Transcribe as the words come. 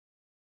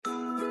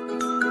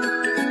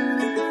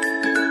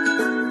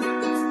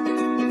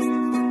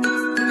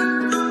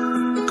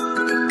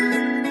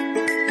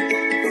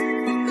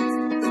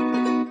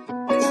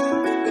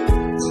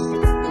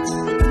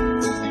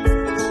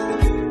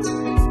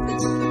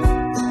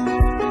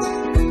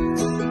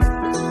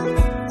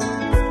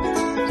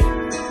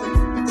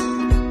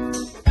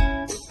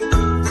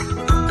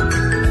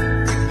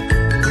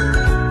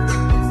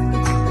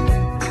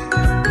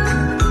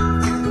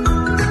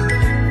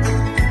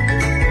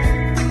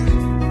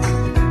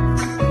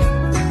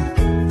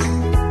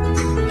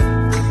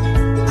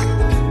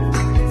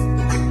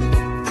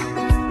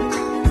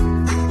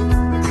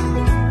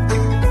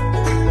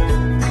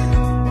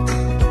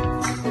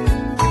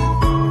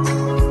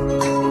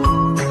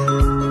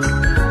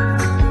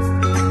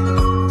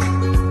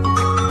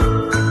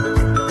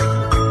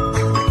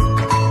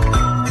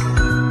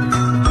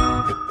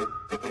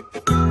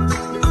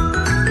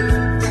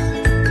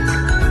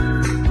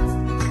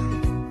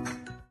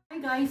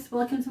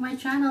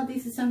channel.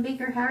 This is Sam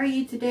Baker. How are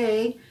you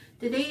today?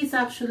 Today is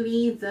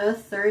actually the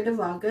 3rd of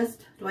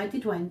August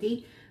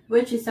 2020,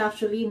 which is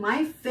actually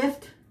my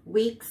fifth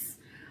week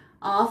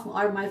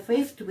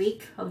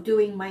of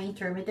doing my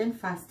intermittent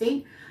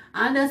fasting.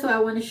 And that's what I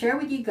want to share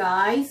with you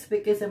guys,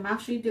 because I'm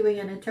actually doing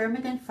an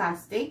intermittent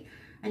fasting.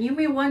 And you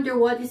may wonder,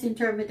 what is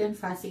intermittent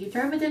fasting?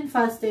 Intermittent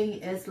fasting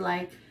is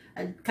like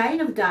a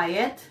kind of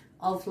diet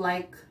of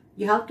like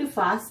you have to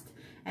fast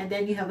and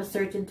then you have a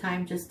certain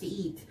time just to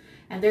eat.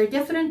 And there are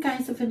different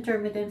kinds of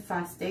intermittent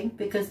fasting,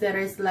 because there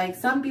is like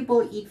some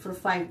people eat for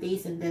 5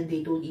 days and then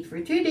they don't eat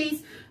for 2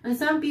 days, and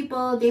some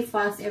people they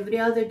fast every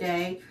other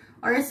day,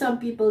 or some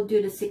people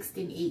do the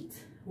 16-8,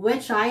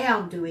 which I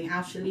am doing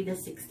actually the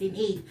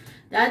 16-8.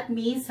 That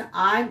means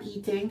I'm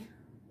eating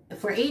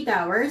for 8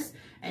 hours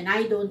and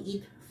I don't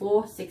eat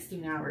for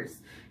 16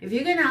 hours. If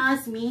you're gonna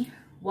ask me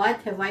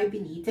what have I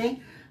been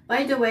eating,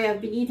 by the way,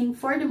 I've been eating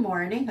for the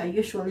morning. I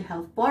usually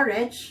have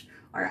porridge,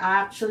 or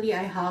actually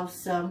I have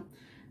some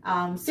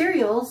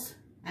cereals,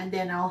 and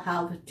then I'll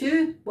have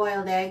 2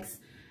 boiled eggs,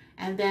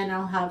 and then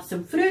I'll have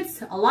some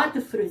fruits, a lot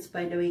of fruits,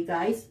 by the way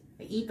guys.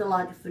 I eat a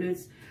lot of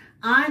fruits,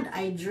 and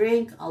I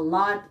drink a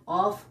lot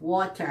of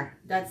water.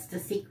 That's the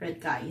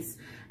secret, guys.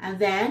 And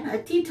then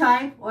at tea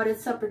time or at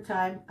supper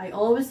time, I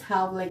always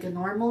have like a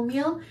normal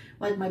meal.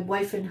 What my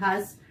boyfriend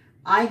has,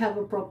 I have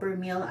a proper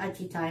meal at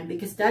tea time,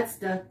 because that's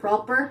the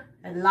proper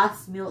and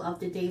last meal of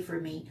the day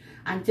for me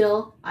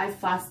until I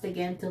fast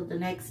again till the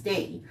next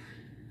day.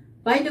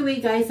 By the way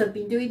guys, I've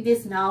been doing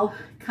this now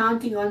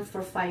counting on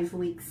for 5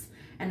 weeks,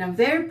 and I'm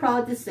very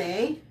proud to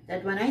say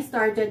that when I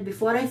started,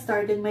 before I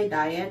started my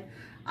diet,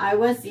 I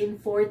was in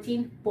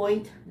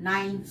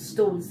 14.9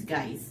 stones,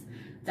 guys.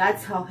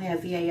 That's how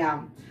heavy I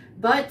am.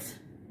 But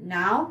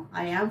now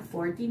I am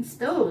 14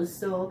 stones.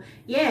 So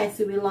yes,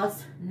 we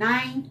lost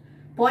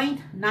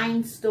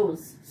 9.9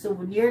 stones, so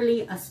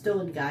nearly a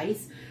stone,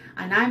 guys.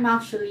 And I'm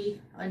actually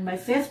on my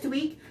 5th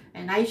week,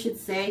 and I should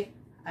say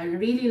I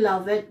really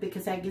love it,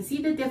 because I can see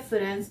the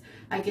difference,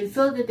 I can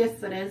feel the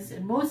difference,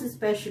 and most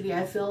especially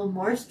I feel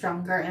more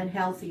stronger and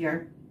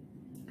healthier.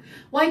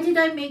 Why did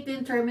I make the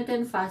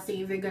intermittent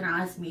fasting, if you're gonna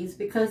ask me? It's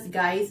because,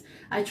 guys,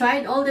 I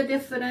tried all the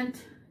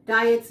different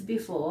diets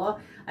before.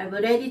 I've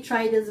already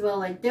tried as well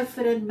like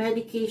different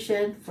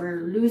medication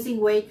for losing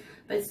weight,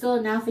 but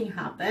still nothing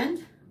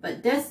happened.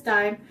 But this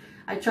time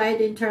I tried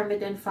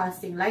intermittent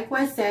fasting. Like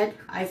what I said,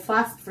 I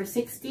fast for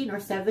 16 or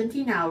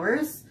 17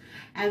 hours,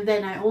 and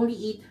then I only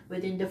eat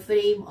within the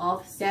frame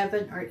of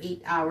 7 or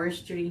 8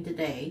 hours during the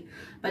day.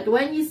 But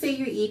when you say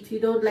you eat, you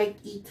don't like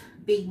eat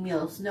big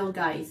meals. No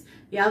guys,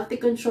 you have to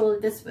control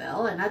it as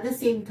well, and at the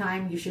same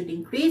time you should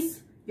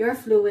increase your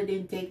fluid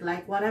intake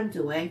like what I'm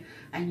doing,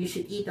 and you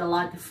should eat a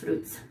lot of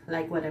fruits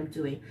like what I'm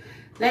doing.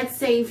 Let's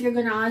say if you're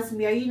gonna ask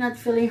me, are you not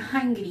feeling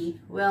hungry?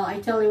 Well, I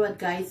tell you what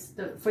guys,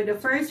 for the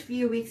first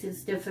few weeks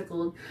it's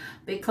difficult,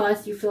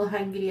 because you feel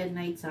hungry at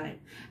nighttime.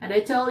 And I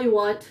tell you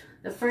what,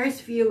 the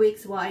first few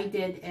weeks what I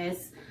did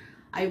is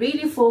I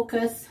really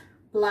focus,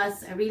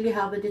 plus I really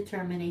have a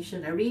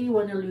determination. I really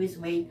want to lose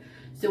weight.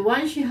 So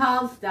once you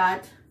have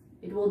that,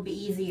 it will be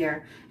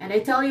easier. And I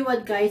tell you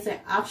what guys,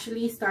 I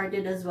actually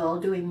started as well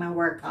doing my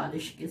workout.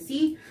 As you can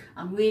see,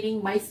 I'm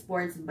wearing my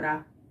sports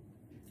bra.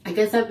 I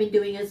guess I've been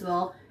doing as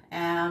well.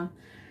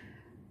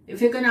 If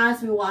you're gonna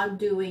ask me what I'm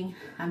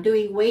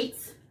doing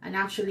weights, and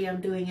actually I'm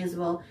doing as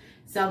well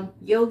some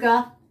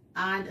yoga,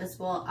 and as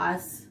well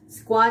as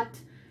squat,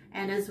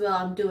 and as well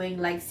I'm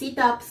doing like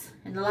sit-ups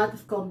and a lot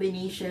of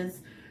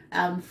combinations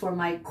for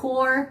my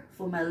core,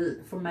 for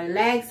my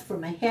legs, for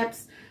my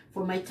hips,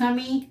 for my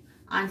tummy,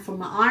 and for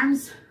my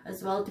arms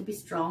as well, to be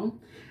strong.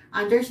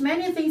 And there's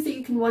many things that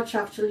you can watch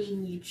actually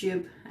in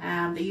YouTube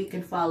that you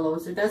can follow.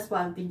 So that's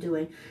what I've been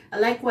doing.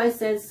 And like what I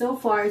said, so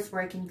far it's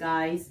working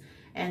guys,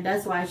 and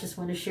that's why I just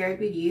want to share it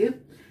with you.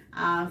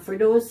 For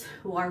those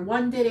who are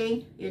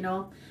wondering, you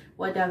know,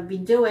 what I've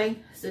been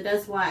doing. So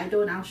that's why I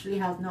don't actually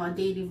have a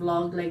daily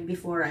vlog like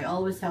before. I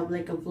always have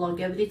like a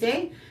vlog every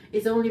day.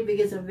 It's only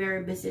because I'm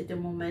very busy at the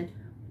moment,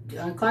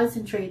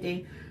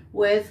 concentrating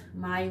with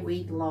my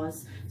weight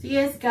loss. So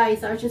yes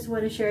guys, I just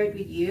want to share it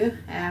with you.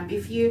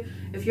 If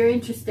you're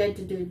interested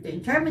to do the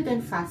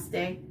intermittent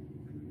fasting,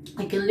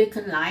 you can look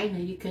online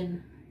and you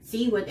can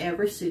see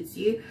whatever suits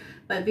you.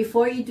 But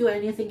before you do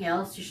anything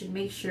else, you should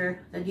make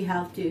sure that you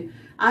have to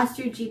ask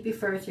your GP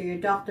first, or your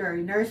doctor or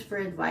nurse, for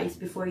advice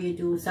before you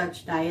do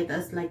such diet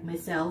as like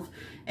myself.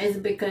 Is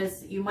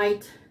because you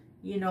might,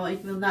 you know,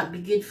 it will not be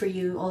good for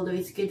you, although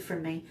it's good for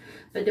me.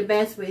 But the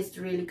best way is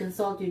to really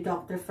consult your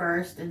doctor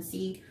first and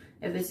see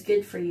if it's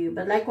good for you.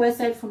 But like what I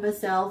said for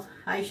myself,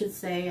 I should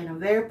say, and I'm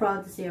very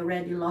proud to say, I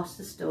already lost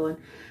a stone,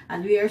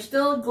 and we are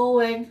still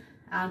going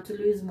to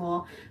lose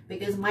more,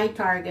 because my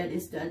target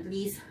is to at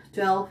least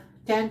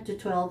 10 to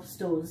 12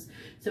 stones.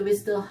 So we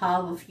still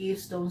have a few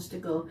stones to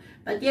go.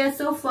 But yeah,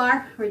 so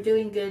far we're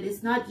doing good.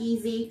 It's not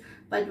easy,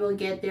 but we'll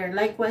get there.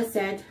 Like what I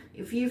said,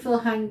 if you feel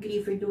hungry,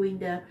 if you're doing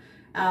the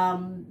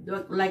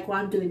like what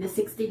I'm doing, the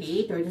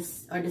 16-8 or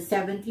the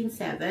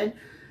 17-7,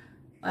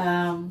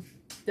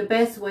 the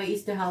best way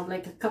is to have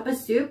like a cup of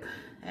soup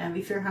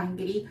if you're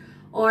hungry,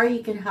 or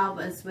you can have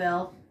as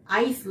well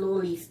ice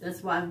lollies.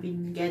 That's what I've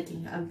been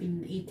getting. I've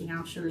been eating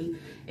actually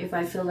if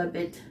I feel a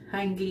bit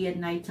hungry at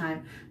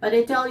nighttime. But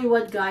I tell you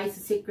what, guys,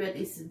 the secret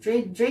is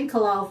drink a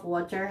lot of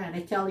water, and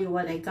I tell you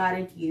what, I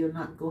guarantee you'll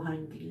not go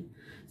hungry.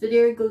 So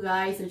there you go,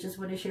 guys. I just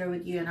want to share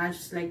with you, and I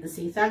just like to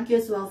say thank you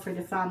as well for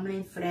the family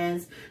and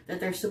friends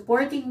that are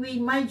supporting me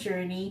in my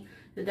journey.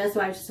 So that's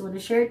why I just want to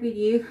share it with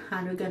you,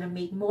 and we're gonna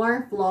make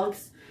more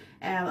vlogs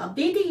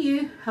updating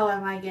you how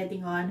am I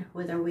getting on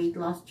with our weight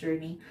loss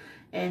journey.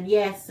 And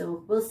yeah,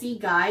 so we'll see,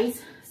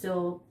 guys.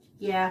 So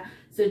yeah,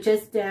 so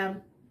just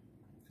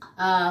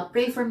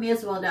pray for me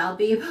as well that I'll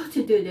be able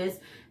to do this.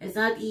 It's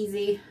not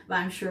easy, but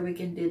I'm sure we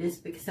can do this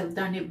because I've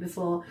done it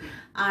before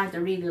and I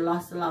really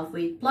lost a lot of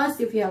weight. Plus,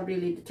 if you have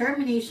really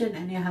determination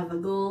and you have a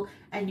goal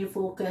and you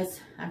focus,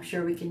 I'm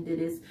sure we can do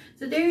this.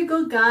 So there you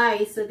go,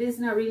 guys. So this is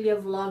not really a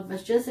vlog,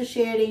 but just a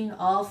sharing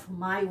of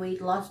my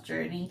weight loss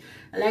journey.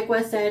 Like what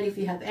I said, if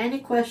you have any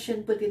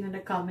question, put it in the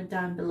comment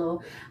down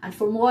below. And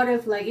for more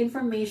of like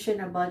information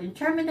about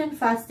intermittent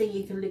fasting,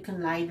 you can look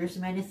online. There's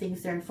many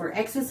things there. For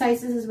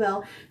exercises as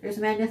well, there's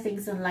many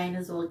things online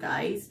as well,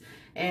 guys.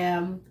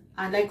 And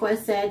like what I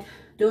said,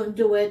 don't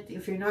do it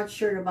if you're not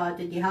sure about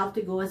it. You have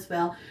to go as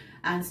well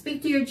and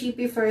speak to your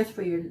GP first,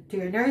 to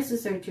your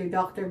nurses or to your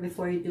doctor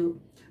before you do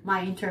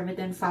my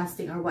intermittent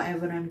fasting or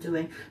whatever I'm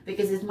doing,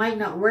 because it might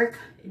not work.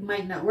 It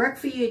might not work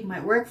for you. It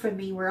might work for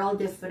me. We're all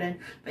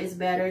different, but it's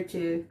better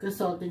to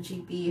consult the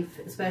GP,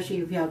 especially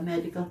if you have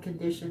medical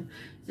condition.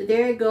 So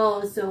there you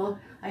go. So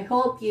I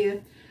hope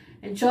you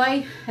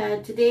enjoy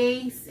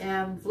today's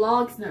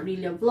vlog. It's not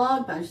really a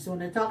vlog, but I just want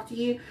to talk to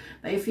you.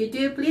 But if you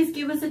do, please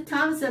give us a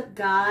thumbs up,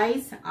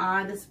 guys,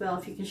 and as well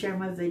if you can share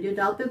my video,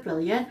 that'll be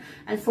brilliant.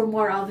 And for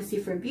more, obviously,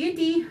 for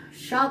beauty,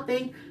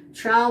 shopping,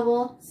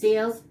 travel,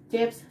 sales,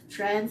 tips,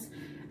 trends,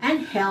 and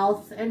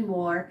health, and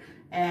more.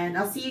 And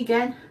I'll see you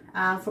again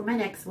for my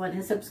next one.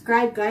 And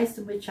subscribe, guys,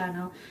 to my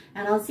channel,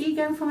 and I'll see you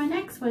again for my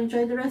next one.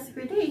 Enjoy the rest of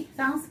your day.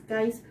 Thanks,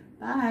 guys.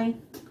 Bye.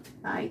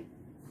 Bye.